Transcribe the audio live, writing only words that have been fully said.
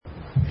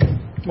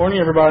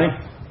Morning, everybody.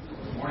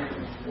 Morning.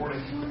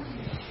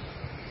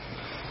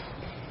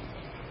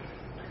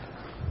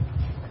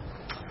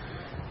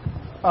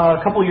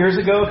 A couple years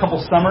ago, a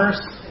couple summers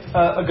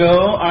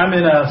ago, I'm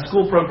in a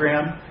school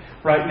program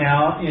right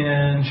now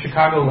in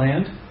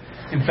Chicagoland.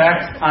 In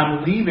fact,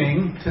 I'm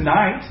leaving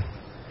tonight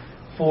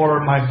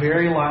for my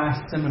very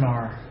last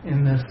seminar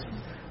in this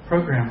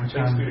program.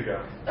 Thanks be to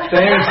God.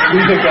 Thanks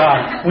be to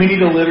God. We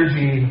need a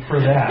liturgy for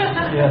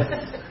that.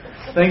 Yes.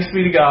 Thanks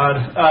be to God.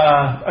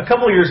 A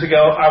couple of years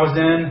ago, I was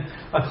in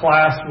a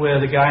class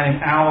with a guy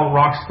named Al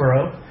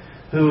Roxborough,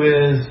 who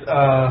is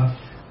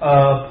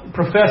a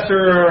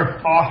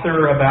professor,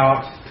 author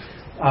about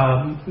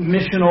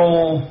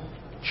missional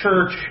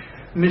church,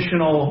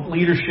 missional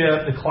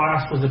leadership. The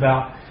class was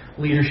about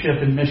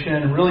leadership and mission.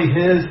 And really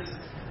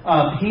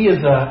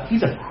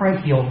he's a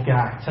cranky old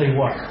guy, I tell you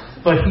what.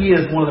 But he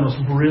is one of the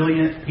most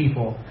brilliant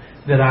people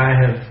that I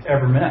have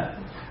ever met.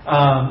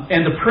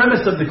 And the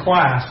premise of the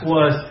class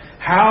was,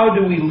 how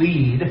do we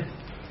lead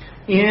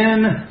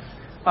in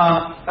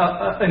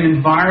an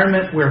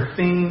environment where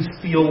things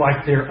feel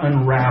like they're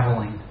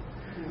unraveling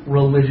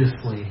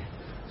religiously,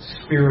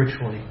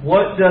 spiritually?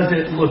 What does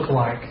it look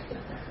like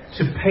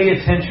to pay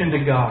attention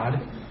to God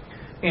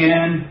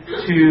and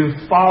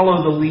to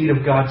follow the lead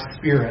of God's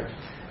Spirit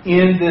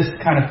in this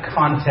kind of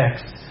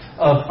context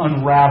of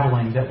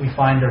unraveling that we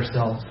find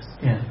ourselves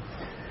in?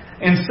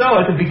 And so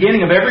at the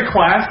beginning of every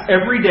class,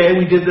 every day,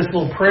 we did this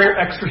little prayer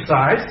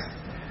exercise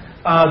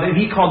that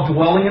he called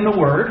Dwelling in the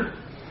Word.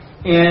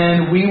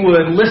 And we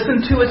would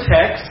listen to a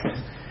text,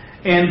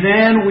 and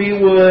then we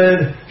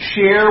would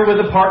share with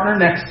a partner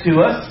next to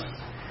us.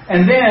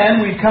 And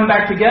then we'd come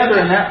back together,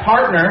 and that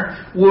partner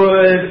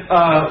would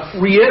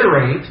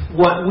reiterate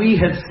what we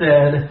had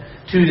said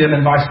to them,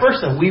 and vice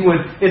versa.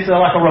 It's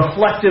like a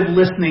reflective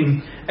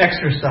listening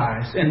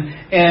exercise. And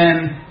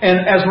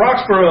as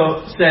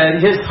Roxborough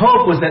said, his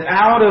hope was that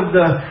out of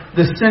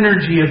the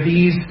synergy of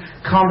these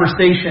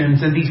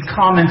conversations and these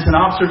comments and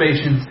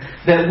observations,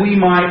 that we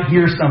might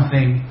hear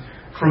something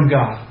from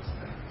God.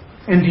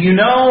 And do you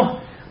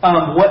know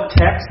what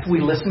text we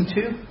listened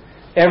to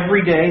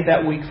every day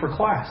that week for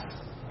class?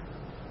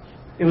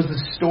 It was the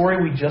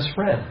story we just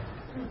read,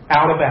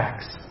 out of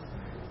Acts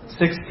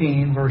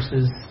 16,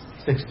 verses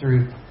 6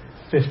 through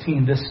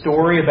 15. This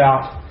story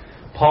about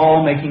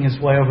Paul making his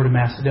way over to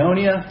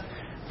Macedonia,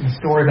 and the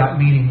story about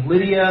meeting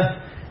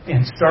Lydia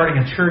and starting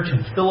a church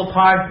in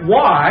Philippi.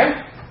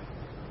 Why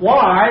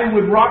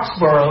would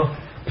Roxborough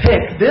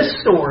pick this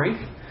story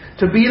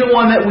to be the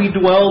one that we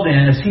dwelled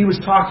in as he was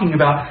talking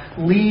about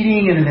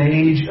leading in an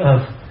age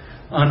of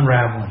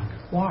unraveling?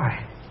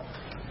 Why?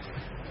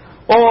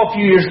 Well, a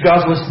few years ago, I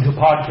was listening to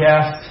a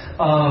podcast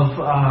of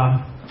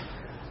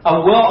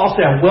a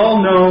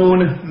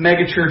well-known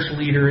megachurch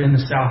leader in the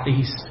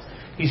Southeast.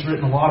 He's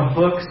written a lot of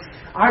books.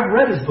 I've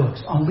read his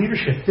books on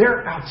leadership.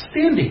 They're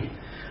outstanding.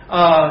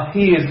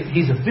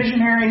 He's a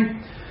visionary.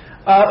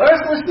 I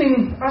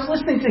was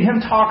listening to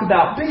him talk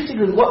about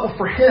basically what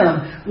for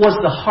him was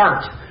the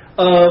heart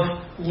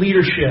of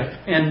leadership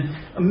and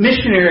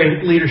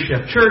missionary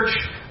leadership, church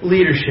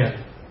leadership.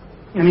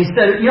 And he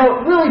said, it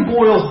really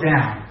boils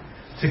down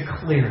to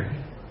clarity.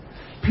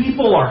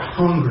 People are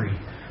hungry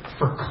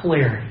for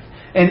clarity.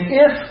 And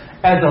if,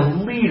 as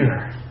a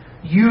leader,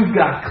 you've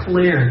got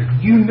clarity,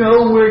 you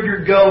know where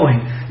you're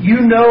going,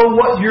 you know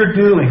what you're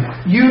doing,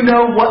 you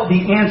know what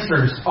the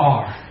answers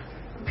are,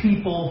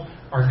 people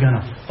are going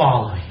to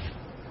follow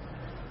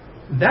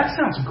you. That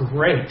sounds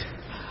great.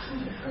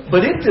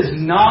 But it does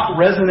not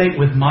resonate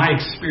with my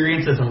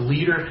experience as a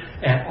leader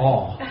at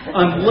all,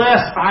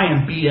 unless I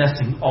am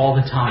BSing all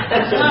the time.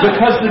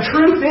 Because the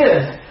truth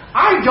is,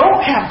 I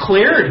don't have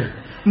clarity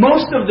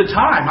most of the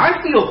time.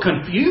 I feel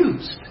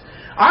confused.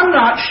 I'm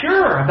not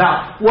sure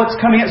about what's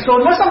coming up. So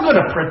unless I'm going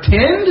to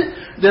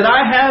pretend that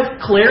I have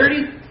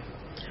clarity,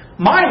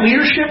 my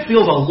leadership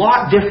feels a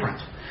lot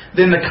different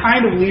than the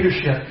kind of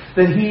leadership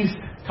that he's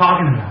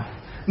talking about.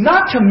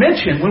 Not to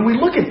mention, when we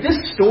look at this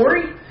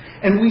story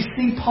and we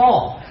see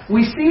Paul,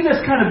 we see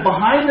this kind of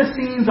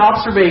behind-the-scenes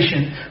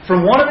observation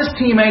from one of his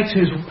teammates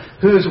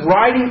who's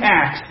writing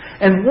Acts.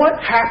 And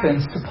what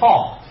happens to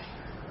Paul?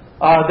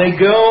 They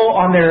go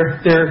on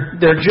their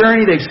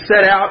journey. They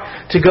set out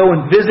to go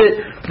and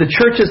visit the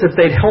churches that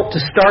they'd helped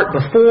to start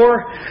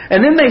before.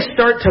 And then they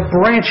start to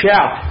branch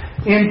out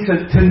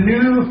into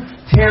new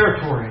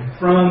territory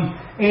from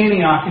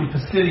Antioch and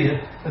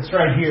Pisidia. That's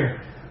right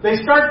here. They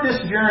start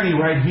this journey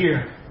right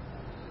here.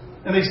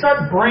 And they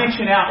start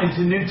branching out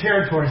into new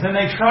territories. And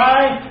they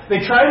try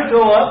to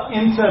go up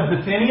into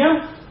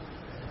Bithynia.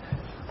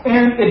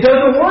 And it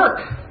doesn't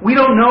work. We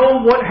don't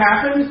know what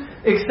happened,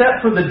 except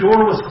for the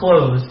door was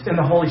closed and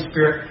the Holy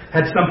Spirit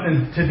had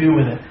something to do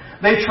with it.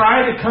 They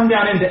tried to come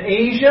down into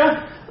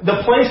Asia,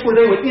 the place where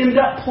they would end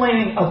up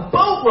planting a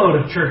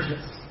boatload of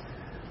churches.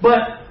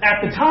 But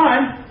at the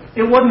time,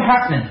 it wasn't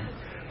happening.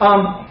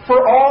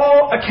 For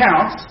all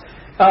accounts,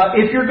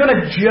 if you're going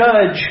to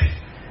judge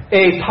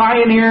a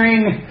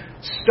pioneering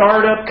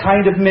startup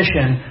kind of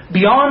mission,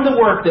 beyond the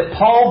work that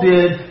Paul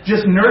did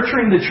just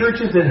nurturing the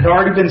churches that had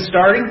already been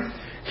starting,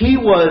 he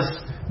was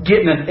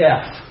getting an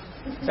F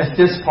at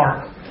this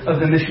part of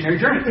the missionary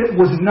journey. It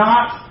was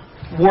not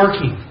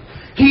working.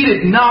 He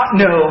did not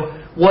know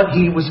what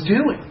he was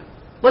doing.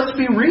 Let's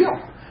be real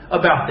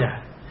about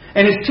that.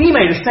 And his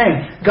teammate is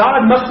saying,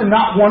 God must have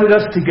not wanted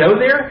us to go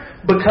there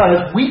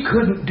because we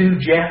couldn't do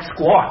jack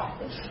squat.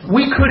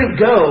 We couldn't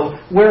go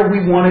where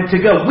we wanted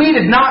to go. We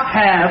did not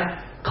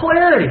have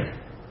clarity.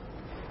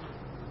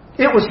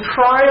 It was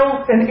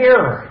trial and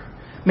error.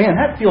 Man,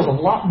 that feels a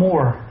lot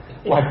more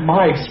like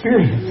my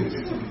experience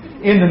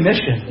in the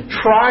mission.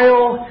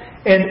 Trial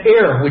and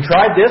error. We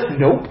tried this?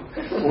 Nope.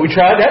 We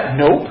tried that?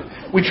 Nope.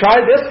 We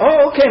tried this?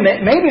 Oh, okay,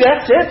 maybe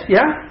that's it.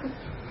 Yeah.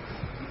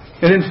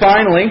 And then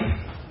finally,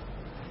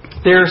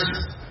 there's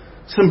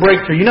some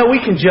breakthrough. You know, we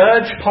can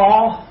judge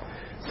Paul.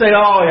 Say,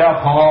 oh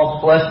yeah, Paul,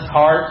 bless his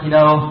heart,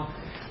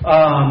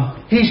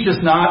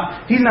 he's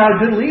not a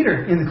good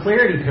leader in the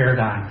clarity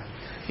paradigm.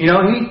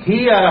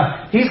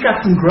 He's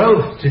got some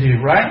growth to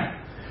do, right?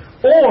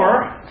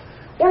 Or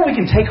we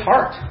can take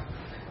heart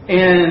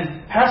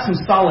and have some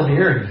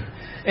solidarity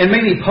and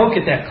maybe poke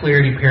at that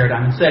clarity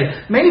paradigm and say,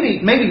 maybe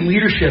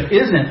leadership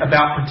isn't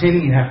about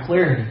pretending you have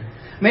clarity.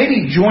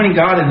 Maybe joining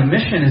God in the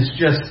mission is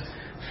just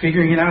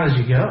figuring it out as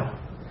you go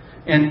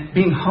and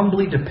being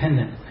humbly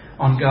dependent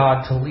on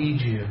God to lead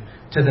you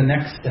to the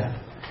next step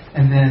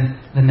and then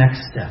the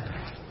next step.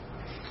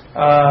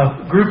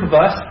 A group of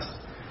us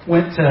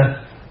went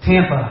to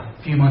Tampa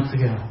a few months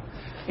ago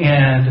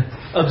and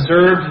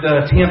observed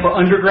the Tampa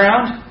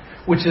Underground,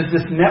 which is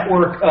this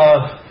network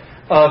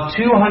of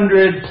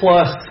 200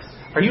 plus.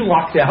 Are you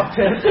locked out,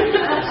 Ted?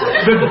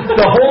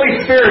 The Holy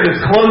Spirit is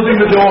closing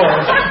the door.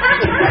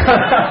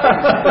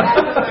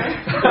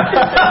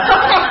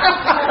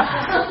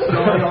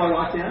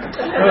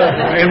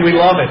 And we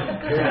love it.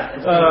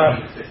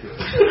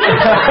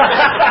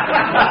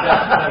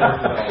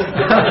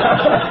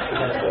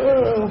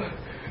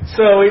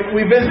 So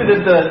we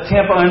visited the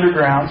Tampa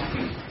Underground,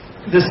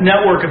 this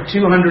network of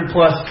 200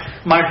 plus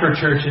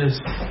microchurches,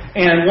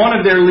 and one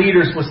of their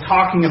leaders was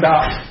talking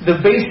about the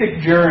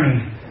basic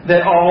journey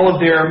that all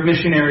of their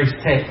missionaries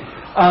take.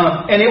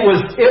 And it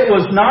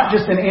was not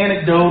just an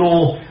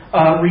anecdotal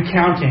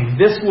recounting.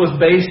 This was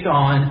based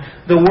on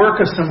the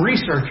work of some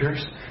researchers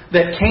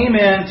that came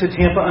into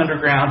Tampa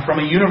Underground from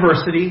a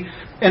university,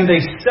 and they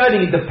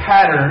studied the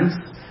patterns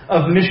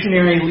of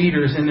missionary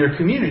leaders in their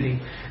community.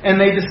 And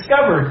they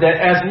discovered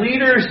that as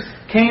leaders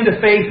came to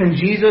faith in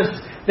Jesus,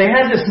 they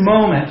had this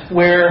moment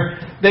where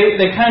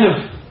they kind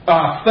of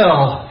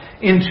fell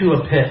into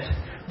a pit.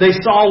 They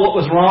saw what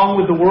was wrong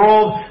with the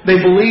world. They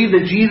believed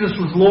that Jesus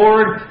was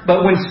Lord,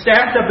 but when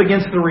stacked up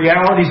against the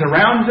realities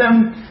around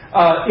them,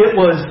 it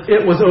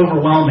was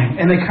overwhelming.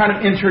 And they kind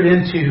of entered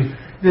into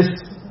this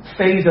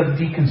phase of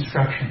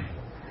deconstruction.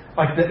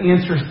 Like the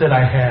answers that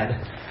I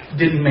had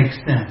didn't make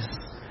sense.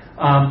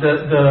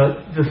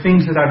 The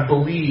things that I've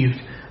believed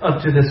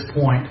up to this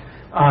point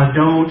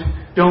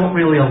don't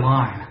really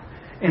align.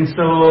 And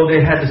so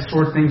they had to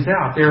sort things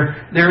out.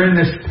 They're in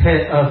this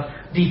pit of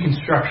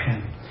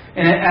deconstruction.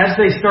 And as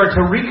they start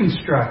to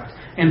reconstruct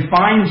and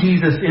find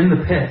Jesus in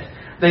the pit,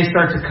 they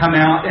start to come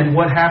out, and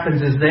what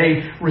happens is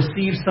they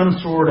receive some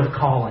sort of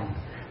calling.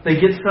 They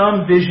get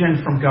some vision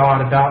from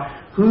God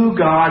about who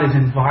God is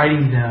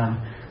inviting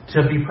them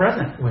to be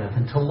present with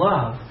and to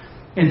love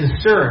and to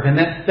serve. And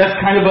that's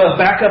kind of a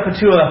back up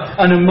into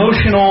an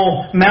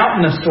emotional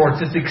mountain of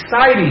sorts. It's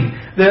exciting.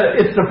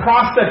 It's the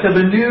prospect of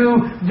a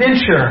new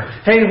venture.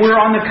 Hey, we're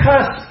on the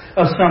cusp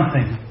of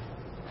something.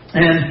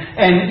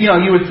 And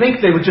you would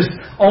think they would just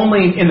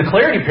only, in the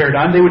clarity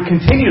paradigm, they would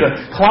continue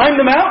to climb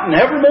the mountain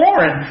ever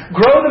more and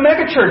grow the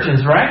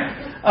megachurches, right?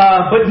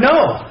 But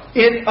no.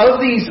 Of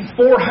these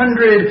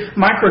 400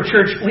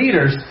 microchurch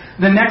leaders,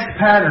 the next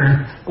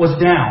pattern was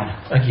down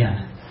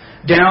again.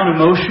 Down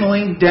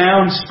emotionally,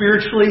 down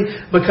spiritually,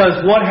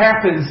 because what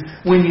happens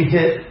when you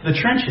hit the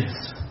trenches?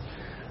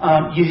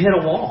 You hit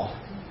a wall.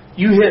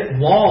 You hit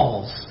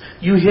walls.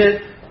 You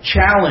hit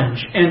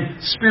challenge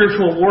and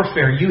spiritual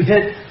warfare. You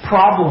hit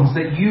problems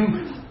that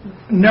you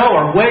know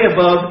are way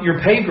above your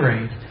pay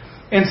grade.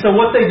 And so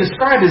what they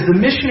describe is the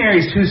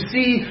missionaries who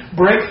see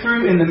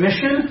breakthrough in the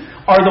mission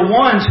are the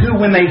ones who,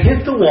 when they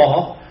hit the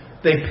wall,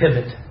 they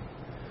pivot.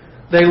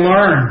 They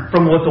learn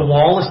from what the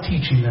wall is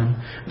teaching them.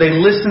 They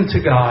listen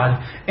to God,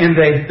 and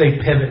they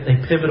pivot. They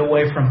pivot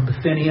away from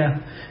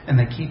Bithynia, and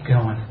they keep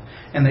going.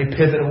 And they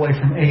pivot away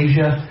from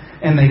Asia,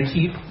 and they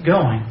keep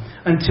going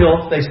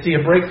until they see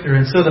a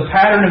breakthrough. And so the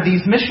pattern of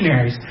these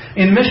missionaries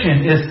in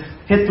mission is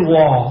hit the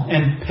wall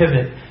and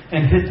pivot,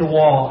 and hit the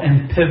wall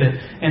and pivot,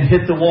 and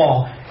hit the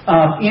wall,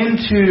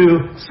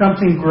 into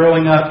something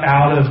growing up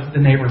out of the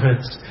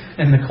neighborhoods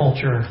and the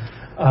culture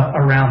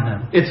around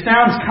them. It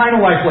sounds kind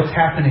of like what's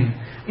happening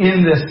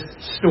in this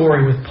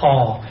story with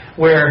Paul,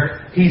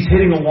 where he's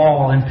hitting a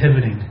wall and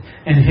pivoting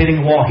and hitting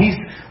a wall. He's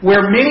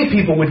where many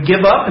people would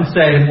give up and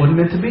say, it wasn't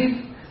meant to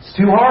be. It's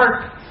too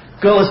hard.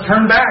 Go, let's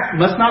turn back. It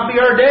must not be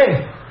our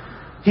day.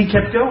 He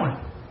kept going.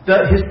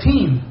 His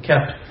team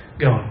kept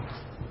going.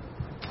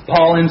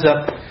 Paul ends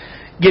up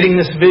getting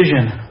this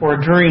vision or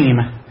dream.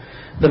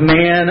 The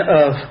man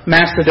of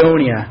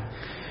Macedonia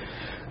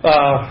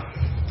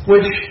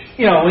which,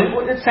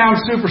 it sounds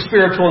super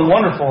spiritual and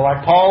wonderful.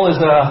 Like Paul is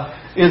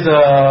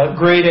a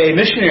grade A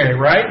missionary,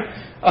 right?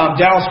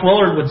 Dallas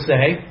Willard would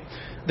say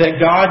that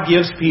God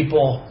gives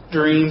people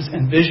dreams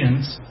and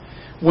visions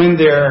when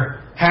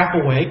they're half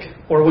awake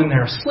or when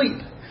they're asleep,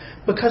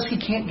 because He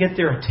can't get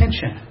their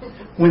attention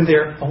when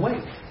they're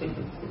awake.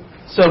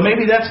 So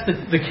maybe that's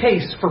the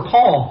case for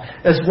Paul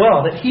as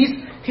well, that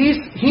he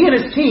and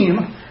his team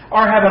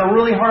are having a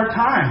really hard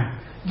time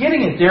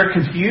getting it. They're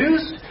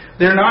confused.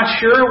 They're not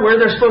sure where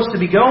they're supposed to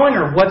be going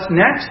or what's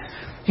next.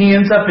 He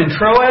ends up in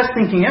Troas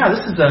thinking,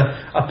 this is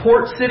a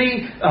port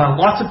city.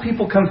 Lots of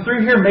people come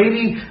through here.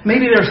 Maybe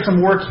there's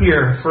some work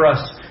here for us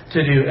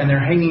to do. And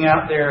they're hanging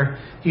out there.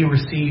 He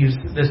receives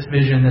this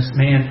vision, this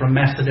man from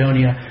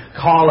Macedonia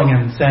calling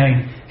him,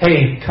 saying,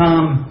 hey,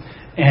 come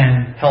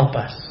and help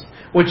us.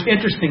 Which,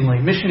 interestingly,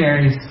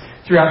 missionaries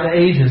throughout the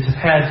ages have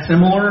had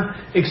similar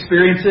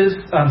experiences.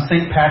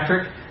 St.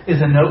 Patrick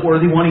is a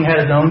noteworthy one. He had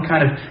his own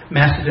kind of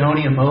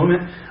Macedonia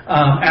moment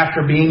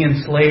after being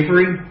in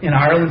slavery in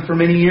Ireland for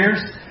many years.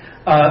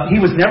 He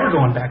was never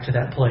going back to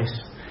that place.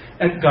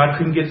 And God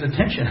couldn't get his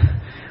attention.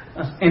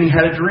 And he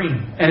had a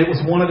dream. And it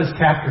was one of his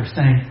captors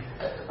saying,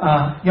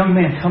 young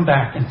man, come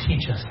back and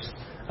teach us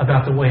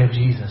about the way of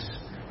Jesus.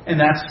 And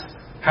that's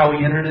how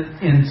he entered it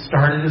and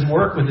started his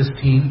work with his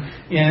team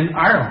in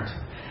Ireland.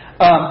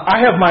 I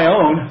have my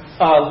own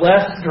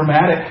less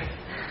dramatic,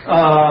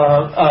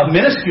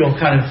 minuscule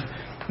kind of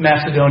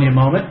Macedonia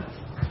moment,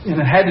 and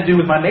it had to do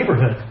with my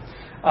neighborhood.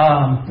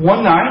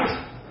 One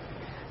night,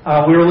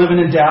 we were living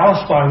in Dallas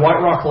by White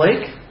Rock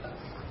Lake,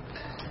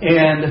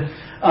 and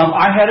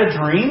I had a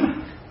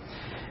dream,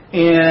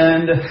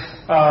 and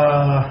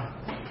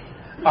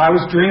I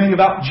was dreaming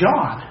about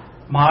John,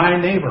 my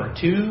neighbor,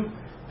 2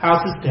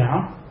 houses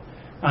down.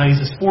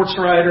 He's a sports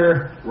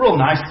writer, real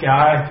nice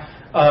guy.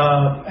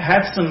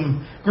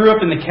 Grew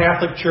up in the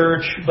Catholic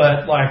Church,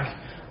 but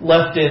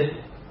left it,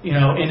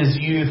 in his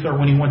youth or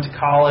when he went to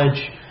college,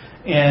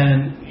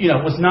 and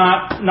was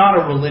not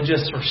a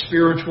religious or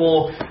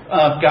spiritual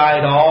guy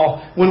at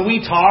all. When we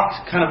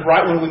talked, kind of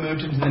right when we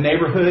moved into the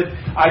neighborhood,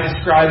 I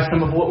described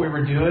some of what we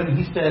were doing, and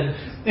he said,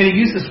 and he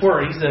used this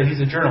word.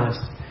 He's a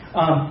journalist.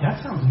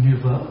 That sounds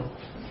nouveau.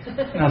 And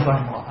I was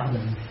like, well,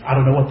 I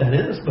don't know what that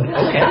is, but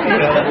okay.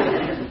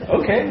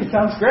 Okay, it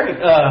sounds great.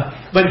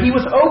 But he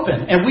was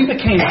open, and we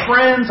became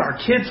friends. Our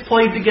kids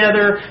played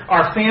together.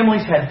 Our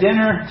families had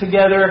dinner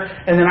together.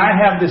 And then I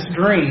have this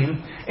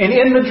dream. And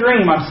in the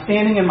dream, I'm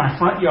standing in my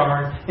front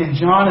yard, and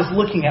John is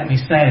looking at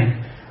me saying,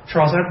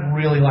 Charles, I'd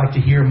really like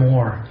to hear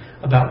more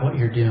about what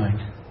you're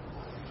doing.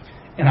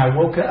 And I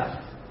woke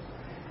up.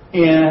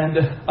 And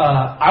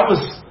I was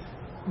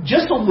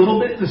just a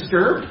little bit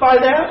disturbed by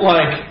that.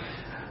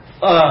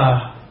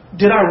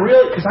 Did I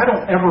really? Because I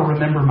don't ever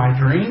remember my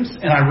dreams,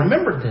 and I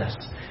remembered this.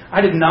 I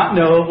did not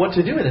know what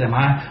to do with it.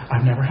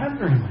 I've never had a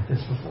dream like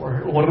this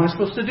before. What am I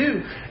supposed to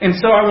do? And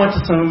so I went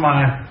to some of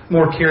my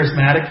more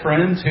charismatic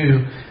friends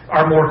who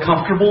are more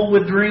comfortable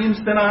with dreams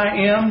than I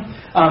am.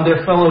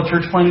 They're fellow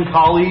church planting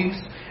colleagues.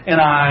 And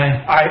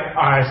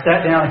I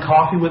sat down and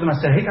coffee with them. I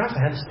said, hey guys,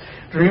 I had this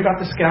dream about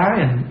this guy,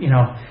 and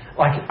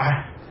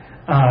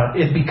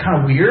it'd be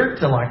kind of weird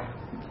to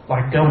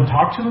go and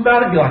talk to him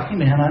about it. And be like, hey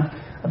man,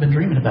 I've been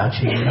dreaming about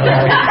you.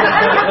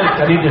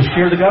 I need to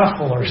share the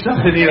gospel or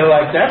something.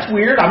 That's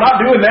weird. I'm not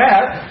doing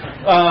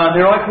that.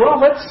 They're like, well,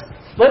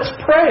 let's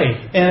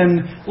pray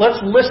and let's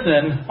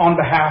listen on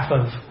behalf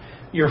of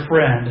your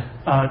friend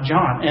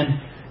John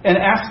and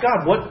ask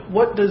God,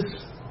 what does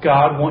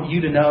God want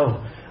you to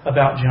know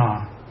about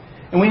John?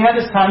 And we had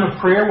this time of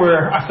prayer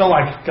where I felt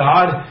like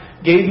God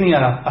gave me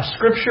a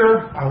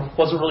scripture. I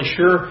wasn't really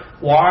sure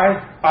why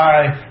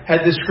I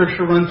had this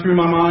scripture run through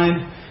my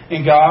mind,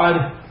 and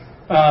God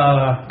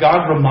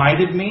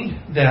reminded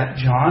me that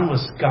John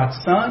was God's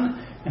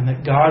son and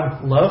that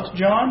God loved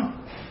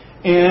John.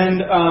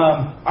 And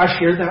I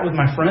shared that with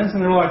my friends,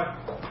 and they're like,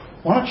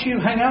 why don't you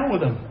hang out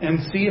with him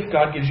and see if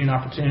God gives you an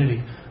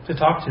opportunity to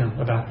talk to him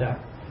about that.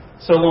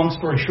 So long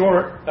story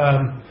short,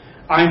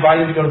 I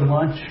invited him to go to the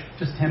lunch,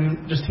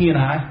 just he and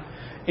I.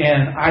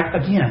 And I,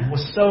 again,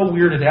 was so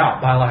weirded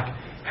out by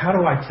how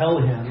do I tell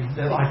him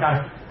that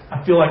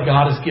I feel like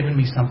God has given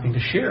me something to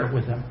share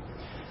with him.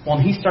 Well,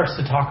 and he starts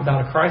to talk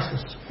about a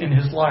crisis in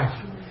his life.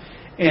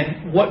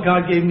 And what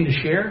God gave me to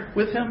share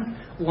with him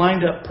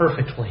lined up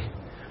perfectly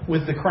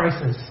with the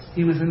crisis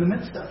he was in the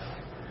midst of.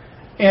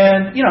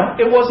 And,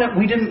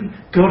 we didn't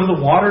go to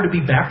the water to be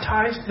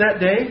baptized that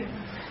day,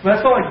 but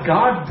I felt like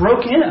God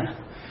broke in.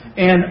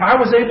 And I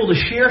was able to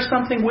share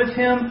something with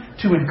him,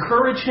 to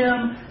encourage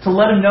him, to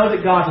let him know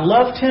that God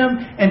loved him,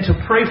 and to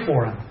pray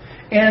for him.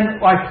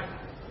 And,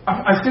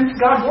 I sensed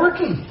God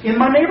working in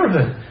my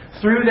neighborhood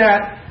through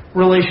that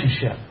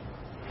relationship.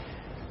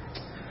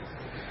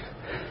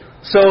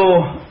 So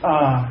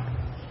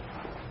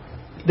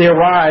they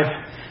arrive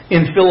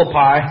in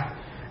Philippi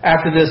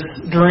after this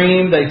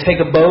dream. They take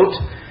a boat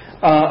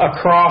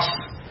across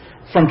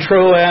from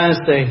Troas.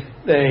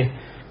 They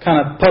kind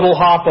of puddle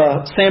hop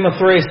a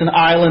Samothrace, an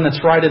island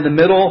that's right in the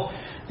middle.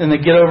 Then they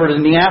get over to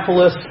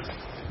Neapolis.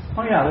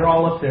 Oh yeah, they're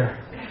all up there.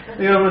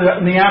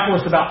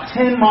 Neapolis, about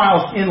 10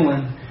 miles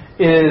inland,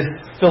 is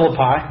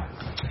Philippi.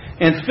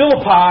 And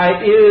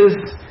Philippi is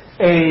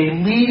a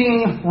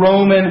leading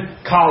Roman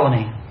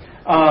colony.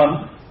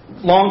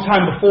 Long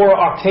time before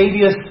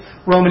Octavius,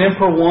 Roman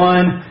Emperor,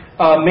 won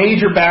a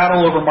major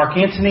battle over Mark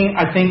Antony,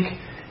 I think,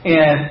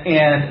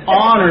 and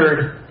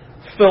honored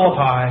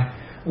Philippi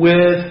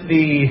with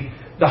the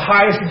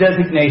highest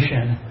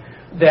designation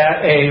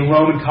that a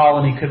Roman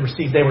colony could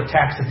receive. They were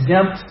tax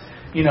exempt.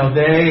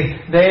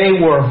 They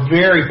were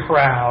very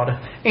proud.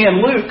 And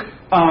Luke,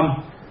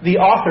 the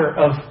author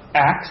of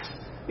Acts,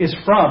 is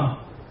from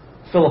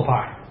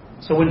Philippi.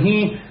 So when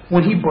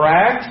he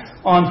brags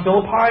on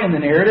Philippi in the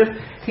narrative,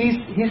 he's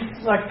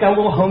like got a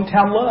little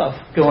hometown love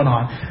going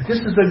on. This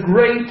is a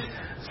great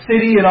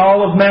city in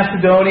all of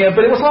Macedonia,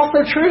 but it was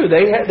also true.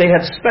 They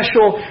had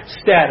special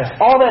status.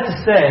 All that to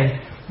say,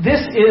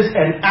 this is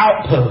an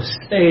outpost,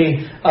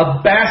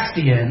 a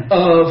bastion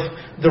of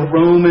the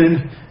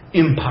Roman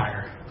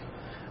Empire,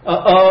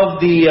 of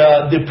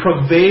the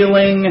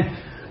prevailing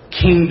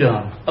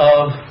kingdom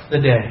of the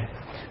day.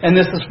 And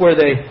this is where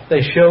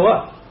they show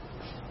up.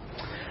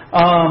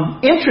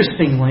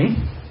 Interestingly,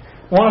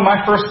 one of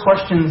my first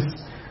questions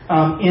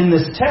in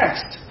this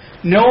text,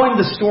 knowing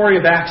the story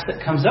of Acts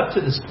that comes up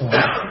to this point,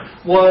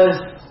 was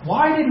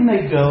why didn't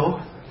they go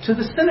to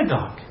the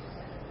synagogue?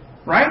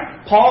 Right?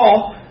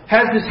 Paul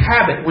has this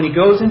habit when he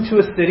goes into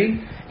a city,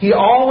 he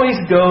always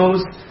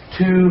goes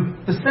to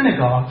the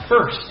synagogue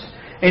first.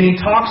 And he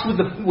talks with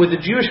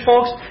the Jewish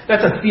folks.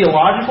 That's a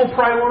theological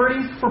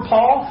priority for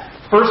Paul.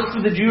 First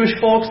for the Jewish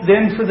folks,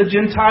 then for the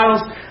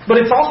Gentiles. But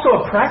it's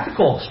also a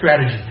practical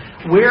strategy.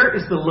 Where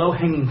is the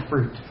low-hanging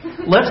fruit?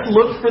 Let's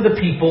look for the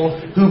people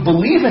who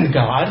believe in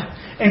God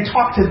and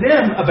talk to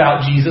them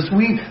about Jesus.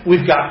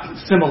 We've got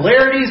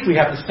similarities. We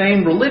have the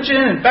same religion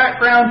and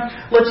background.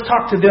 Let's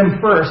talk to them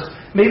first.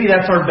 Maybe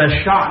that's our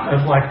best shot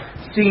of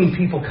seeing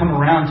people come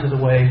around to the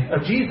way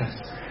of Jesus.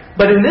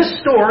 But in this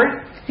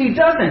story, he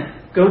doesn't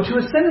go to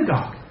a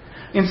synagogue.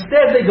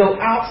 Instead, they go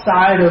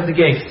outside of the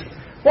gates.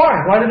 Why?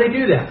 Why do they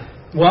do that?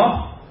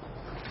 Well,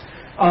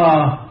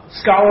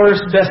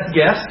 scholars' best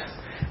guess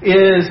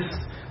is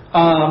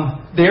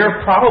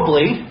there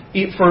probably,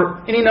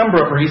 for any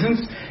number of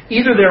reasons,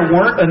 either there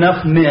weren't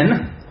enough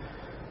men,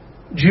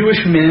 Jewish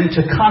men,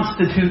 to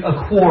constitute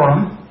a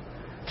quorum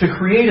to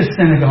create a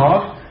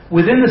synagogue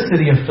within the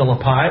city of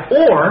Philippi,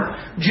 or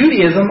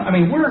Judaism. I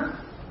mean,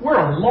 we're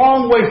a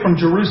long way from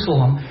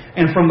Jerusalem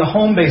and from the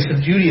home base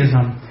of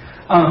Judaism.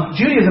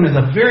 Judaism is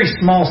a very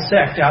small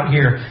sect out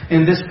here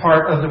in this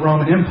part of the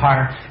Roman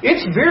Empire.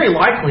 It's very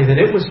likely that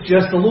it was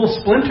just a little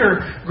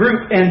splinter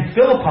group, and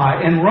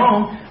Philippi and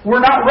Rome were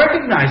not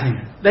recognizing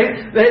it.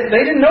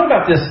 They didn't know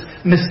about this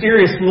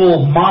mysterious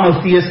little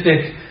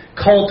monotheistic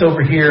cult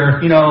over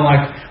here. You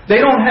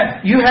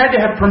had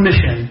to have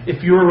permission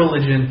if you were a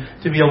religion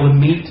to be able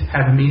to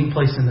have a meeting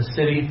place in the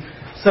city.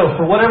 So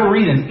for whatever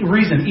reason,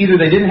 either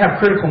they didn't have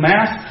critical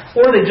mass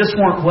or they just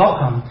weren't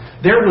welcome.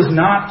 There was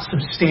not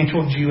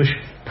substantial Jewish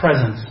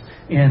presence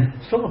in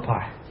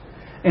Philippi.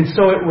 And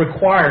so it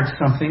required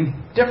something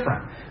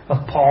different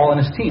of Paul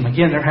and his team.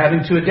 Again, they're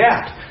having to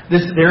adapt.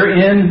 They're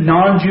in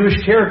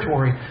non-Jewish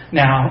territory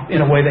now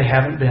in a way they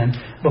haven't been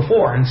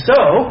before. And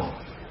so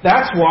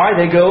that's why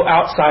they go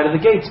outside of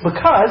the gates,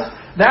 because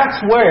that's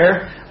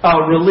where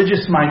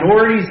religious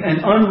minorities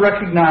and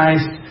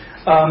unrecognized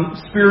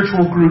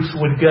spiritual groups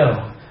would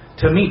go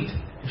to meet.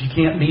 If you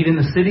can't meet in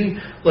the city,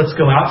 let's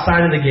go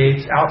outside of the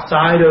gates,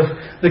 outside of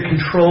the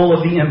control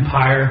of the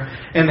empire,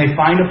 and they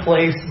find a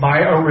place by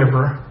a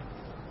river,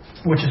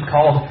 which is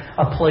called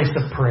a place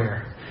of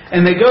prayer.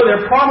 And they go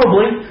there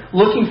probably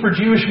looking for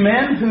Jewish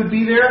men who would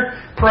be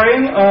there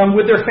praying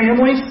with their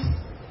families,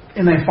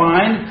 and they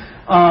find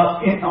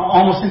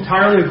almost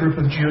entirely a group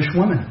of Jewish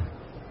women.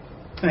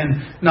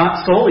 And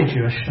not solely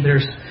Jewish.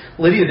 There's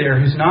Lydia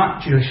there who's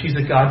not Jewish. She's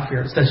a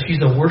God-fearer. It says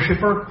she's a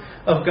worshiper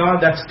of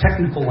God. That's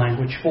technical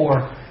language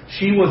for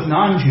she was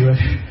non-Jewish,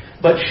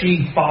 but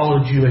she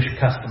followed Jewish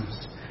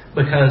customs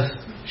because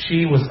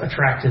she was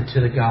attracted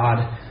to the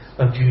God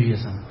of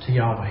Judaism, to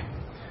Yahweh.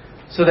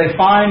 So they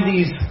find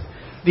these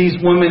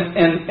women,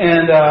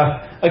 and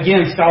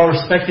again, scholars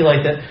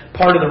speculate that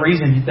part of the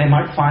reason they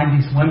might find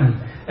these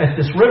women at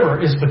this river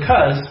is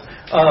because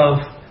of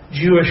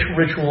Jewish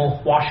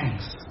ritual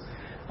washings.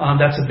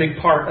 That's a big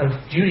part of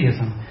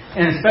Judaism.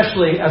 And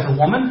especially as a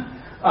woman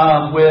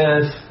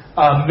with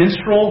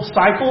menstrual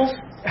cycles,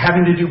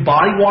 having to do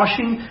body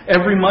washing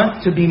every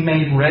month to be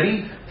made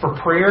ready for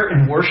prayer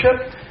and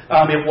worship,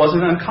 it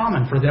wasn't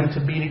uncommon for them to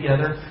be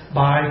together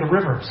by the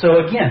river.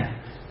 So again,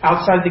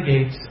 outside the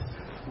gates,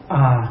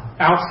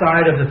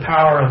 outside of the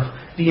power of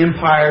the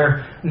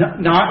empire,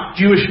 not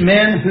Jewish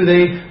men who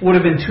they would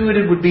have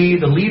intuited would be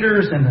the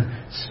leaders and the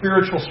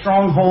spiritual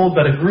stronghold,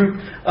 but a group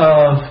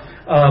of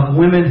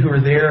women who are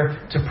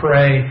there to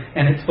pray,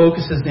 and it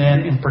focuses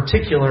in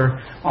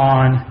particular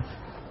on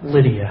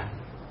Lydia.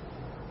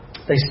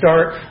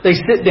 They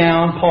sit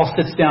down. Paul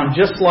sits down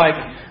just like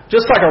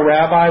a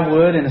rabbi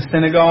would in a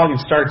synagogue and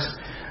starts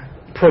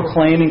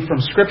proclaiming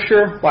from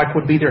Scripture, like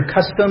would be their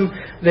custom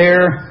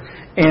there.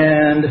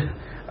 And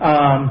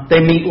they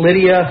meet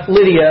Lydia.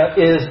 Lydia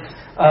is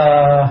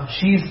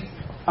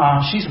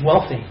she's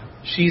wealthy.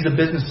 She's a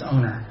business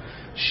owner.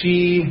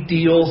 She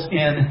deals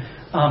in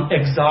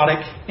exotic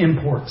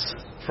imports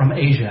from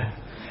Asia.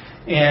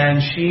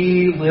 And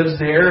she lives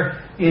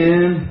there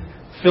in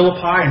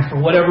Philippi, and for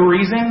whatever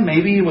reason,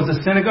 maybe it was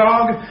a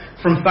synagogue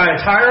from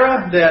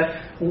Thyatira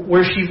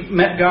where she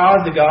met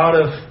God, the God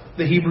of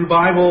the Hebrew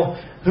Bible.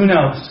 Who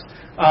knows?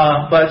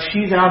 But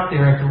she's out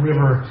there at the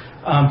river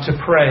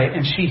to pray,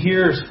 and she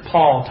hears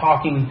Paul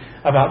talking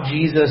about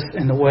Jesus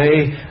and the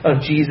way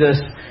of Jesus.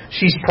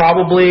 She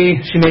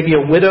may be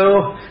a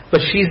widow,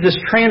 but she's this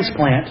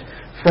transplant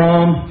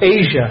from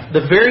Asia,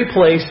 the very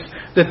place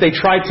that they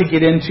tried to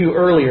get into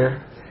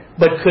earlier,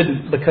 but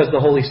couldn't because the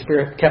Holy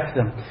Spirit kept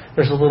them.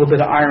 There's a little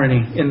bit of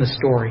irony in the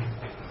story.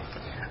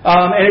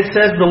 And it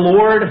says the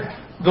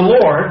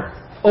Lord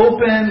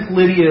opened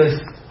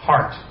Lydia's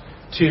heart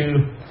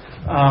to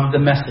the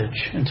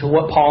message and to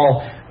what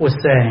Paul was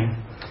saying.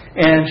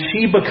 And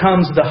she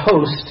becomes the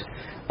host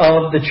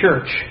of the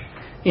church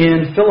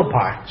in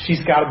Philippi.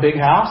 She's got a big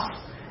house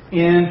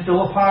in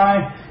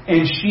Philippi,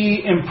 and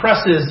she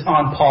impresses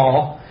on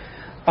Paul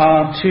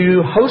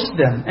to host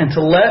them and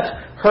to let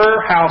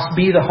her house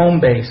be the home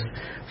base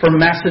for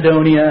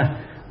Macedonia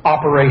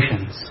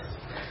operations.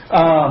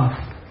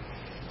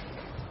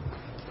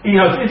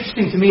 It's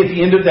interesting to me at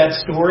the end of that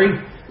story,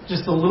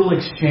 just a little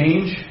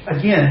exchange.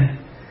 Again,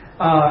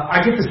 I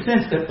get the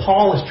sense that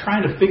Paul is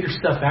trying to figure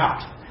stuff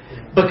out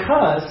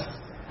because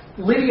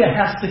Lydia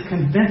has to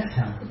convince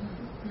him.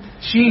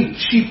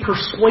 She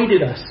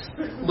persuaded us,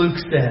 Luke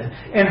said,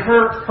 and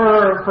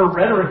her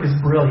rhetoric is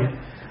brilliant.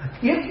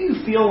 If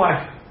you feel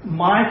like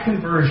my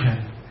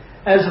conversion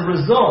as a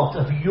result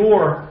of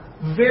your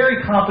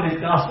very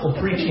competent gospel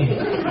preaching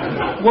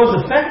was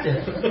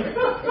effective,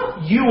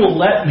 you will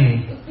let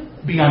me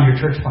be on your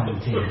church planting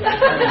team.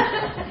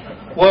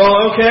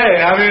 Well,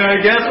 okay.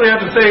 I guess we have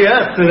to say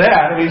yes to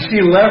that.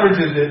 She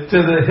leverages it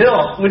to the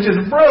hilt, which is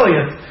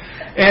brilliant.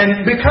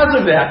 And because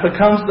of that,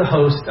 becomes the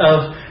host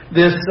of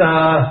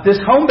this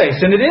home base.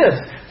 And it is.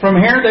 From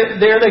here,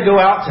 there they go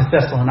out to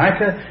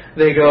Thessalonica.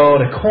 They go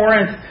to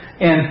Corinth.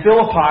 And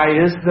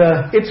Philippi is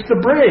the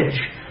bridge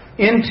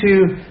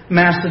into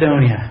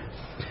Macedonia.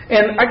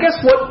 And I guess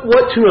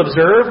what to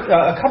observe,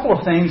 a couple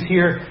of things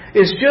here,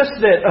 is just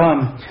that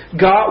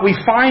we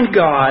find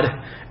God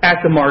at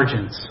the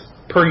margins,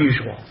 per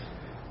usual.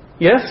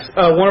 Yes,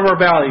 one of our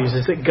values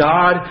is that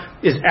God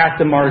is at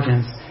the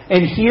margins.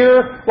 And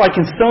here, like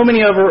in so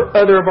many other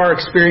of our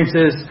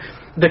experiences,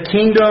 the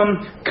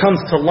kingdom comes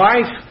to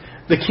life,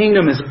 the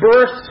kingdom is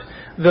birthed,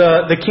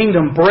 the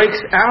kingdom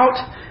breaks out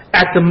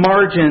at the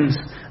margins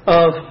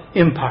of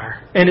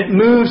empire. And it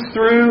moves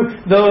through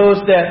those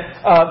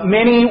that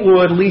many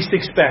would least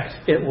expect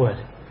it would.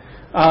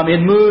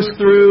 It moves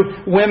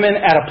through women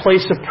at a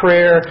place of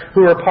prayer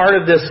who are part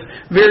of this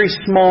very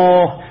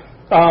small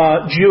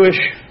Jewish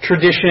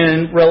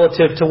tradition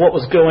relative to what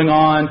was going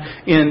on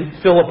in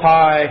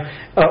Philippi,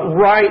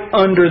 right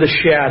under the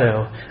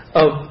shadow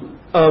of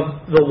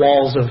the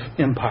walls of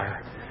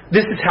empire.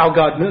 This is how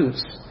God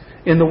moves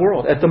in the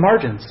world, at the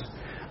margins.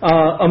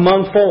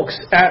 Among folks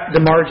at the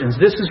margins.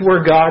 This is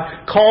where God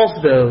calls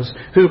those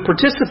who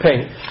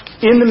participate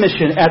in the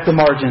mission at the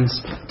margins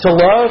to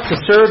love, to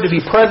serve, to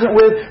be present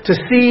with, to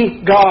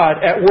see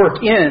God at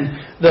work in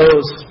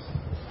those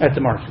at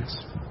the margins.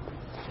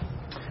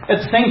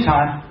 At the same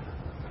time,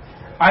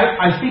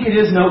 I think it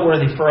is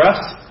noteworthy for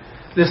us,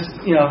 this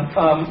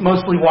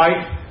mostly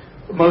white,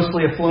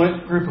 mostly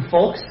affluent group of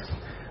folks,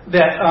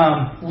 that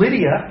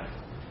Lydia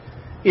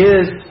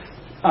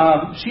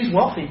she's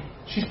wealthy,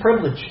 she's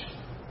privileged.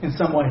 In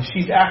some ways,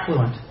 she's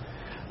affluent.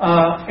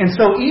 And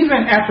so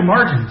even at the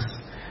margins,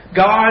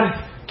 God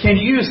can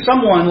use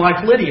someone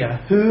like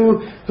Lydia, who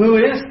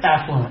is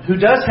affluent, who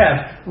does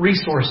have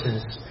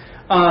resources,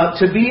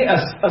 to be a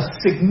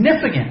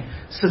significant,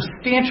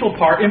 substantial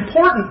part,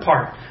 important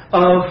part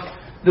of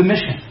the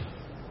mission.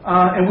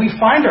 And we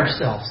find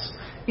ourselves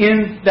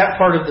in that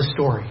part of the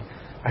story,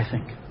 I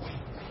think.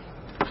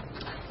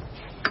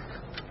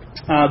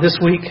 This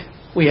week,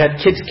 we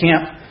had kids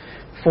camp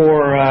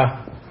for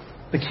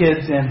the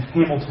kids in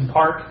Hamilton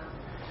Park.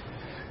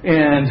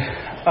 And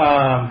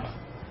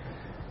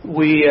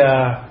we,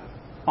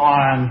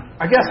 on,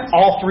 I guess,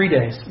 all 3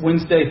 days,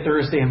 Wednesday,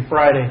 Thursday, and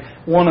Friday,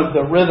 one of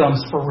the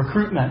rhythms for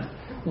recruitment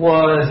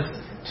was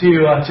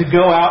to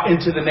go out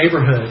into the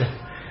neighborhood,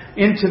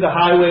 into the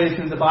highways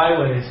and the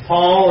byways.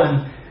 Paul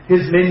and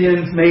his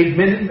minions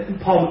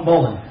Paul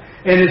McMullen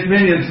and his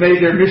minions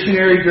made their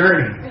missionary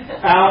journey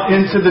out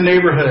into the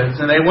neighborhoods.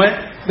 And they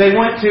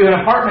went to an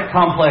apartment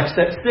complex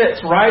that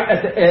sits right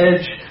at the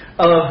edge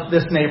of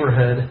this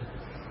neighborhood,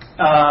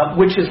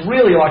 which is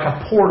really like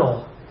a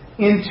portal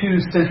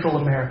into Central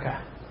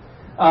America,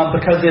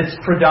 because it's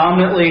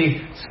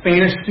predominantly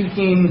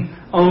Spanish-speaking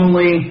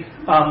only.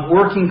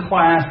 working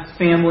class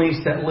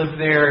families that lived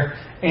there.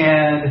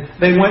 And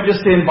they went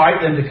just to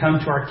invite them to come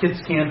to our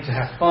kids camp to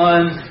have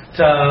fun,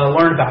 to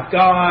learn about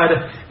God.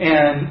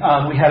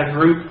 And we had a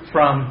group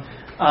from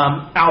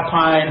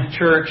Alpine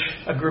Church,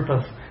 a group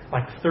of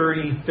like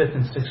 30 5th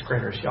and 6th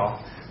graders, y'all.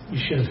 You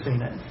should have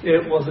seen it.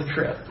 It was a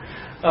trip.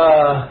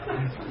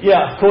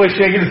 Coy's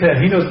shaking his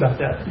head. He knows about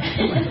that.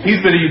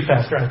 He's been a youth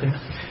pastor, I think.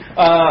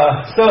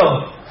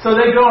 So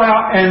they go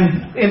out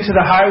and into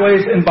the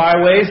highways and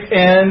byways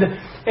and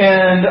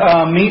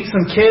meet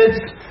some kids.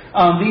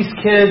 These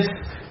kids,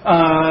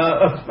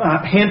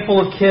 a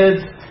handful of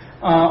kids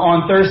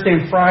on Thursday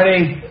and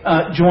Friday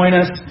join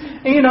us.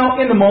 And,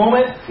 in the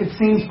moment, it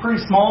seems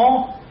pretty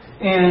small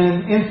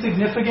and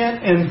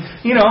insignificant. And,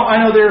 I know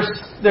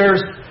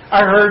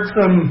I heard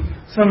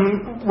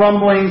some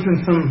rumblings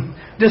and some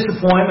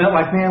disappointment,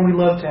 like, man, we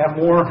love to have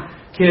more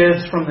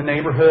kids from the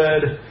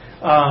neighborhood.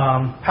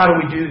 How do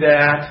we do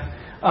that?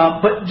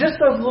 But just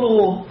those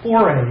little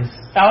forays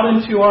out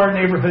into our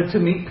neighborhood to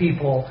meet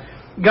people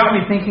got me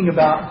thinking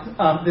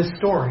about this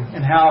story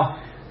and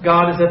how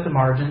God is at the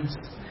margins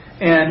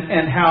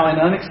and how in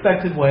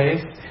unexpected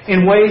ways,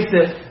 in ways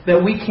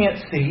that we can't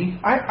see.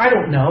 I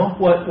don't know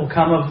what will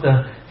come of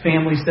the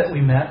families that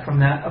we met from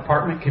that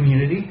apartment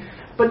community,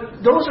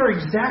 but those are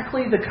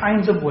exactly the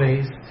kinds of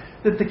ways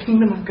that the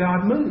kingdom of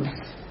God moves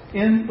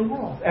in the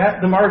world,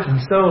 at the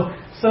margins. So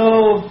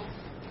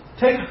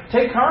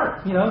take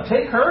heart,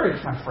 take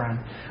courage, my friend,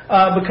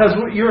 because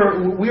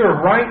we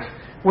are right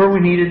where we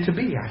needed to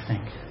be, I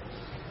think.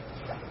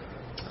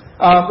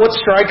 What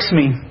strikes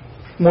me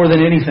more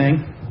than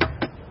anything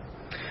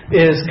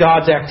is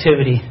God's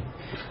activity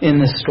in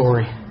this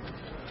story.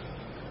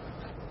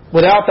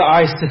 Without the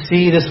eyes to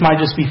see, this might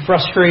just be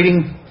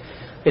frustrating.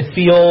 It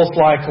feels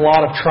like a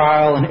lot of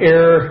trial and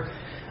error,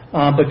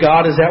 but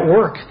God is at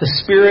work. The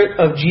Spirit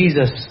of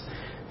Jesus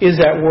is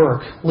at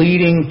work,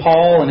 leading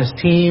Paul and his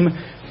team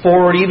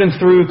forward, even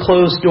through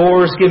closed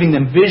doors, giving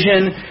them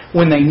vision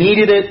when they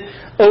needed it,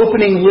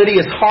 opening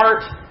Lydia's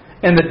heart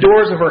and the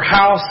doors of her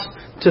house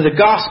to the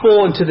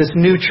gospel and to this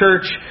new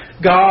church.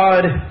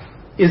 God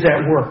is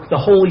at work. The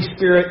Holy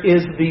Spirit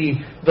is the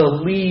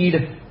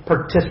lead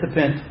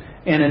participant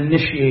and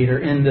initiator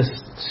in this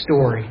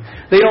story.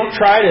 They don't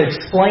try to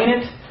explain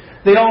it.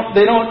 They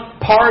don't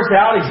parse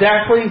out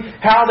exactly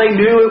how they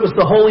knew it was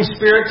the Holy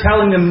Spirit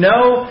telling them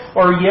no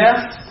or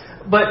yes,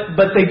 but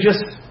they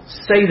just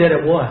say that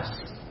it was.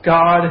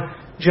 God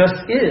just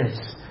is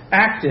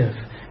active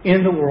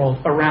in the world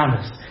around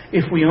us.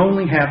 If we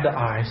only have the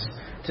eyes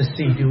to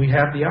see. Do we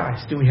have the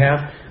eyes? Do we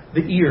have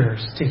the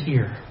ears to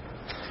hear?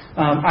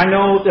 I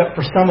know that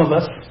for some of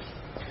us,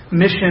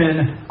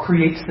 mission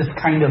creates this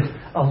kind of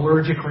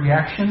allergic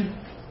reaction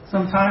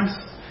sometimes.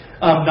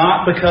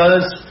 Not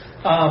because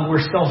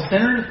we're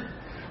self-centered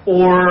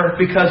or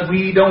because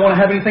we don't want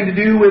to have anything to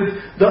do with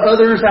the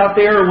others out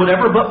there or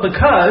whatever, but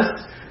because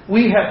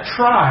we have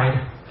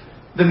tried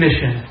the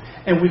mission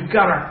and we've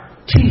got our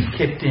teeth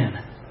kicked in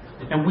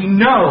and we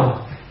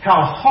know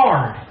how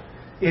hard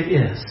it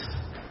is.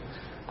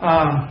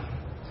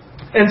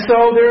 And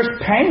so there's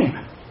pain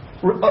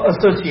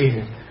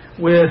associated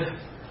with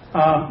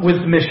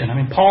the mission. I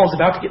mean, Paul's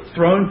about to get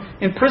thrown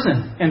in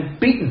prison and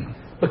beaten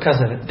because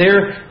of it.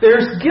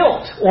 There's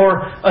guilt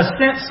or a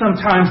sense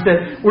sometimes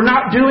that we're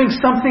not doing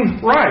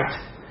something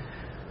right.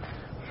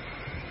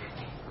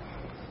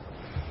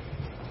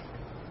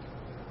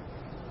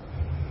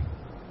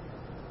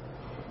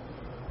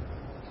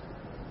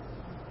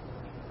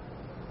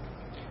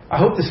 I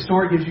hope this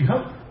story gives you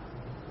hope,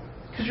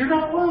 because you're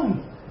not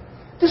alone.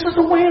 This is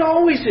the way it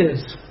always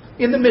is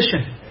in the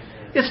mission.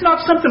 It's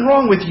not something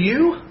wrong with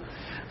you.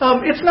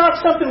 It's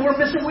not something we're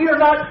missing. We are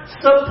not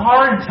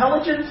subpar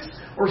intelligence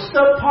or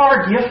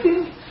subpar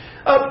gifting.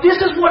 This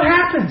is what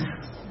happens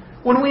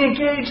when we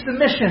engage the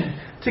mission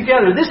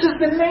together. This is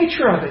the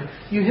nature of it.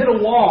 You hit a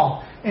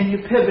wall and you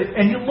pivot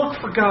and you look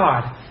for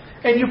God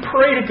and you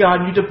pray to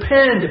God and you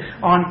depend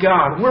on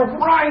God. We're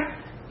right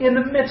in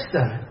the midst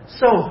of it.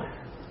 So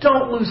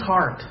don't lose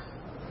heart.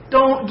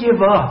 Don't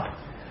give up.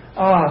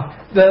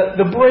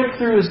 The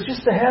breakthrough is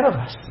just ahead of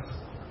us.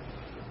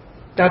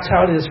 That's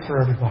how it is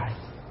for everybody.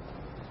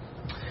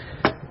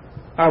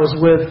 I was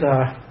with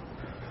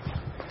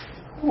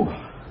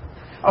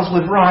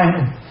Ryan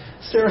and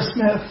Sarah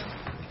Smith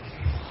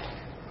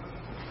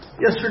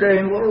yesterday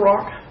in Little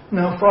Rock.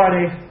 No,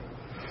 Friday.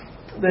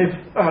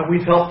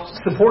 We've helped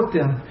support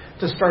them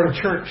to start a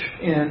church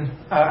in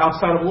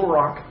outside of Little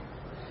Rock,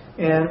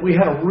 and we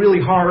had a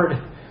really hard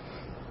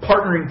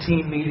partnering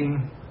team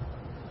meeting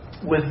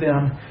with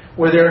them,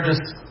 where they're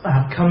just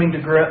coming to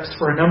grips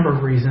for a number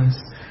of reasons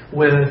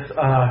with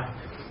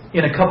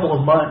in a couple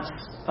of months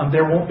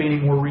there won't be any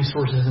more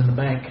resources in the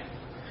bank,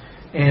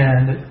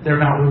 and they're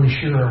not really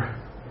sure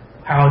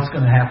how it's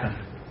going to happen.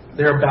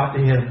 They're about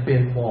to hit a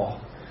big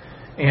wall,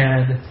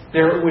 and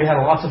we had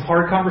lots of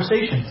hard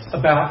conversations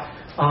about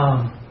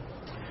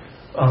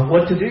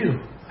what to do.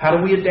 How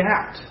do we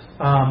adapt?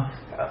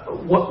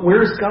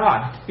 Where's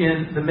God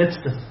in the midst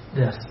of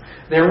this?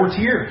 There were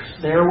tears.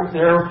 There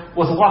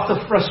was lots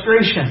of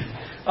frustration.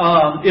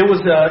 It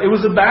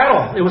was a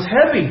battle. It was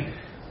heavy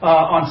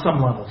on some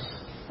levels.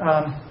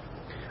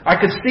 I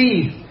could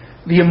see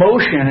the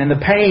emotion and the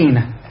pain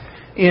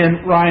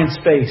in Ryan's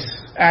face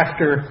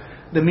after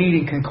the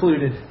meeting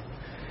concluded.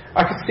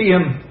 I could see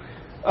him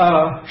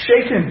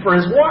shaken for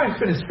his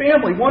wife and his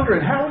family,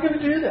 wondering, how are we going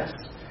to do this?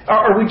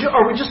 Are we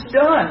just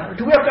done? Or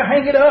do we have to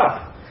hang it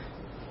up?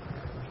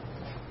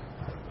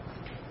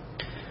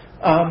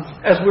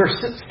 As we're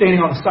standing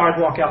on the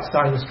sidewalk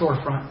outside of the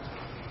storefront,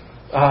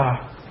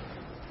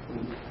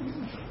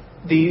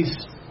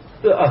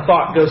 a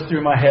thought goes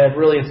through my head.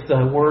 Really, it's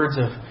the words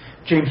of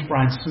James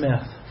Bryan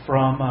Smith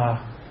from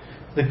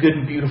The Good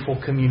and Beautiful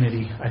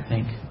Community, I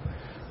think.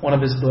 One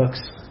of his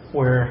books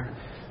where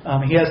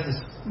he has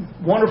this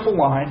wonderful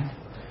line.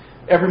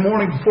 Every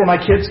morning before my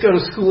kids go to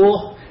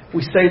school,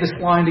 we say this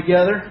line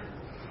together.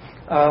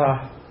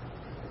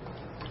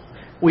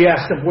 We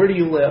ask them, where do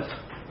you live?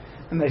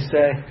 And they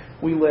say,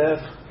 we live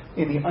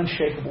in the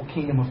unshakable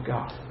kingdom of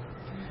God.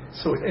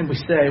 And we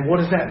say, what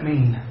does that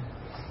mean?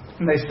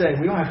 And they say,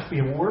 we don't have to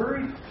be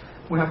worried.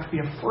 We don't have to be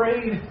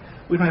afraid.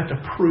 We don't have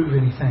to prove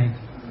anything.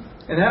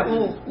 And that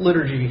little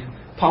liturgy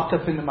popped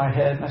up into my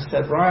head. And I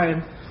said,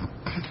 Ryan,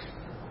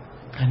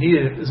 I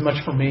needed it as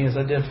much for me as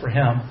I did for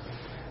him.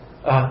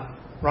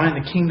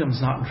 Ryan, the kingdom's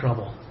not in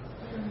trouble.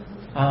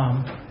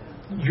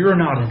 You're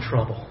not in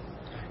trouble.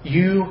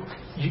 You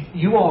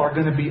all are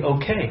going to be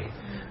okay.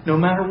 No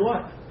matter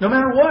what. No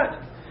matter what.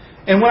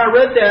 And when I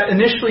read that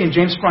initially in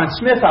James Bryan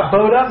Smith, I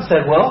bowed up and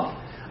said, well,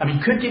 you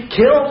could get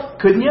killed,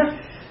 couldn't you?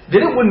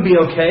 Then it wouldn't be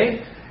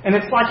okay. And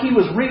it's like he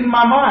was reading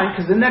my mind,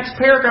 because the next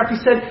paragraph he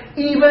said,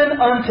 even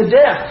unto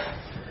death.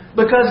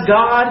 Because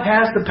God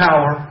has the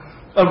power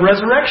of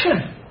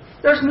resurrection.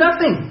 There's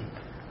nothing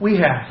we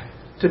have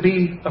to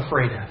be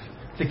afraid of.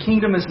 The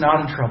kingdom is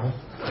not in trouble.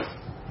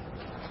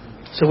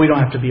 So we don't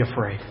have to be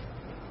afraid.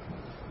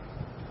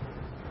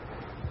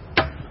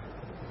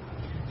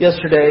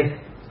 Yesterday,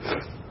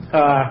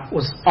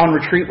 was on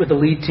retreat with the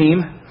lead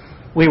team.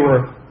 We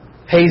were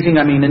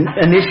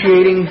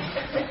initiating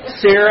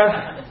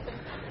Sarah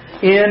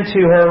into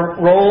her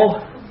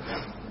role.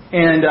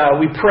 And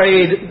we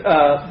prayed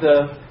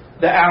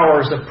the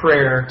hours of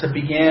prayer to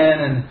begin,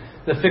 and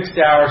the fixed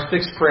hours,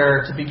 fixed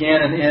prayer to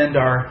begin and end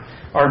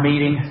our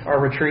meeting,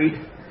 our retreat.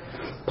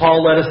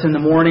 Paul led us in the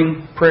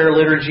morning prayer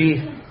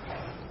liturgy.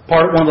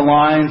 One of the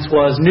lines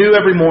was, new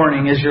every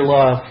morning is your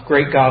love,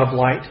 great God of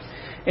light.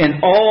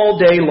 And all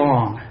day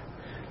long,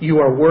 you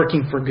are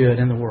working for good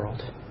in the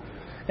world.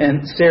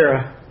 And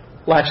Sarah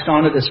latched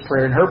onto this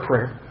prayer in her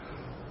prayer.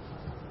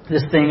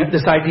 This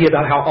idea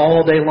about how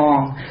all day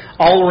long,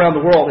 all around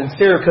the world, and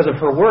Sarah, because of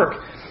her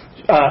work,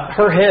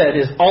 her head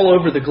is all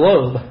over the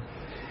globe.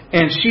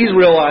 And she's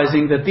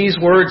realizing that these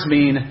words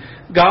mean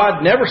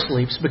God never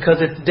sleeps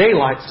because it's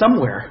daylight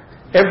somewhere,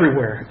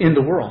 everywhere in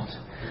the world.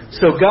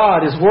 So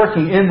God is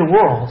working in the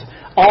world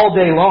all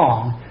day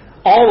long,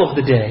 all of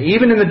the day.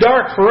 Even in the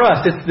dark for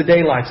us, it's the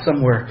daylight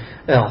somewhere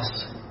else.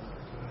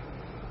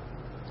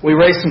 We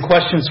raised some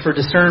questions for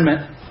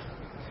discernment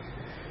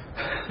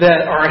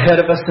that are ahead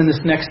of us in this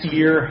next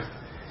year.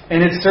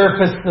 And it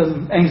surfaced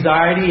some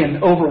anxiety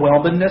and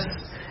overwhelmedness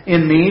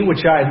in me,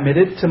 which I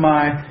admitted to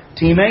my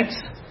teammates,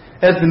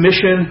 as the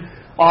mission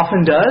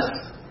often does.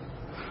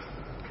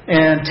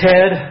 And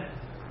Ted,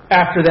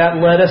 after that,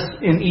 led us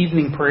in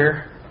evening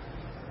prayer,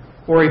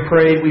 where he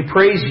prayed, we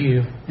praise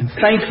you and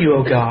thank you,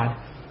 O God,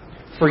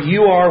 for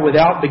you are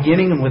without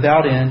beginning and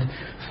without end.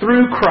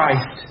 Through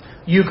Christ,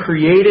 you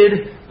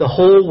created the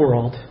whole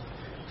world.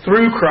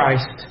 Through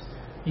Christ,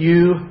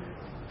 you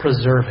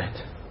preserve it.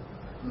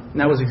 And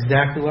that was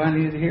exactly what I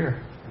needed to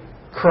hear.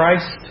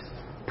 Christ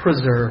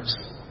preserves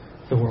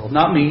the world.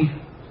 Not me,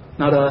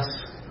 not us.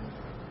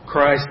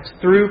 Christ,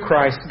 through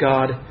Christ,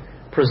 God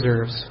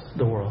preserves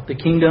the world. The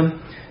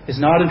kingdom is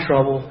not in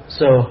trouble,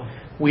 so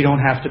we don't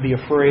have to be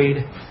afraid.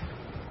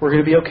 We're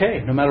going to be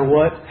okay, no matter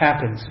what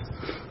happens.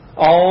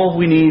 All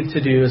we need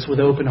to do is, with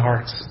open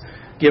hearts,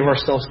 give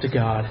ourselves to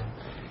God.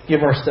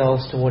 Give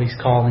ourselves to what He's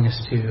calling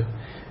us to.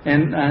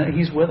 And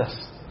He's with us,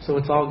 so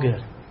it's all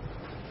good.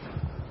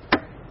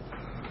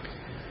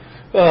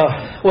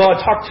 Well,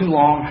 I talked too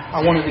long.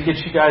 I wanted to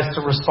get you guys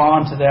to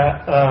respond to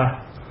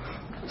that.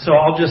 So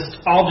I'll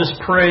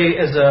just pray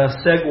as a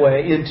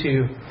segue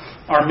into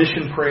our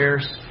mission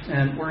prayers,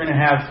 and we're going to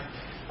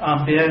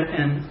have Ben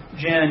and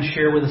Jen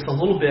share with us a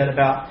little bit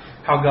about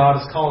how God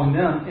is calling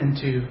them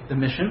into the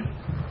mission.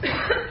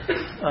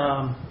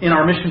 In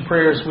our mission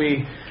prayers,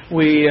 we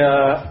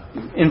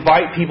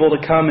invite people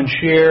to come and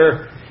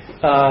share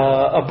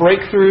a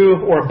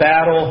breakthrough or a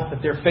battle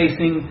that they're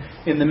facing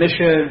in the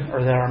mission,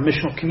 or that our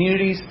missional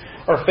communities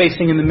are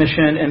facing in the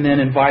mission, and then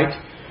invite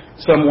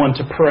someone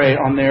to pray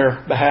on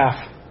their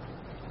behalf.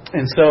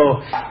 And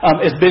so,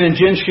 as Ben and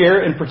Jen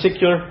share in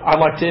particular, I'd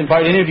like to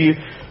invite any of you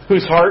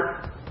whose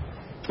heart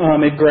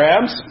it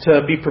grabs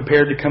to be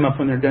prepared to come up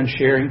when they're done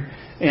sharing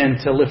and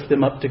to lift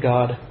them up to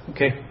God.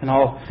 Okay, and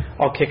I'll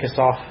kick us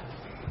off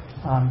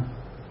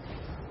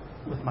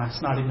with my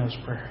snotty nose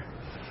prayer.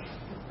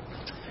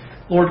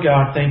 Lord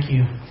God, thank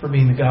you for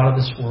being the God of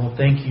this world.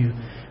 Thank you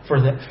for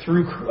that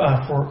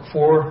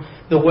for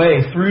the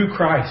way through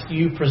Christ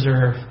you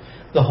preserve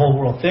the whole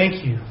world.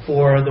 Thank you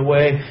for the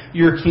way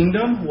your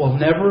kingdom will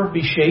never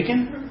be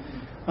shaken,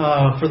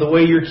 for the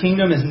way your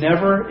kingdom is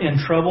never in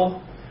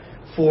trouble,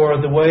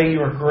 for the way you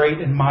are great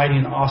and mighty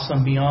and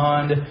awesome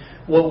beyond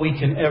what we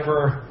can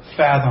ever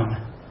fathom,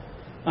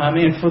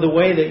 and for the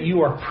way that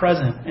you are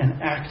present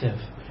and active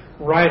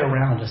right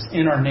around us,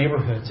 in our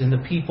neighborhoods, in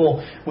the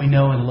people we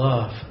know and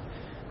love.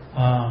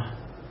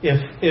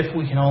 If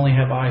we can only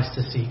have eyes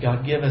to see,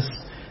 God, give us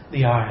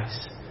the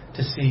eyes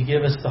to see.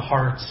 Give us the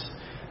hearts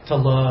to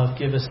love.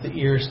 Give us the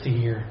ears to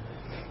hear.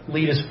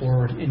 Lead us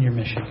forward in your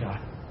mission, God.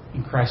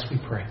 In Christ we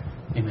pray.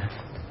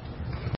 Amen.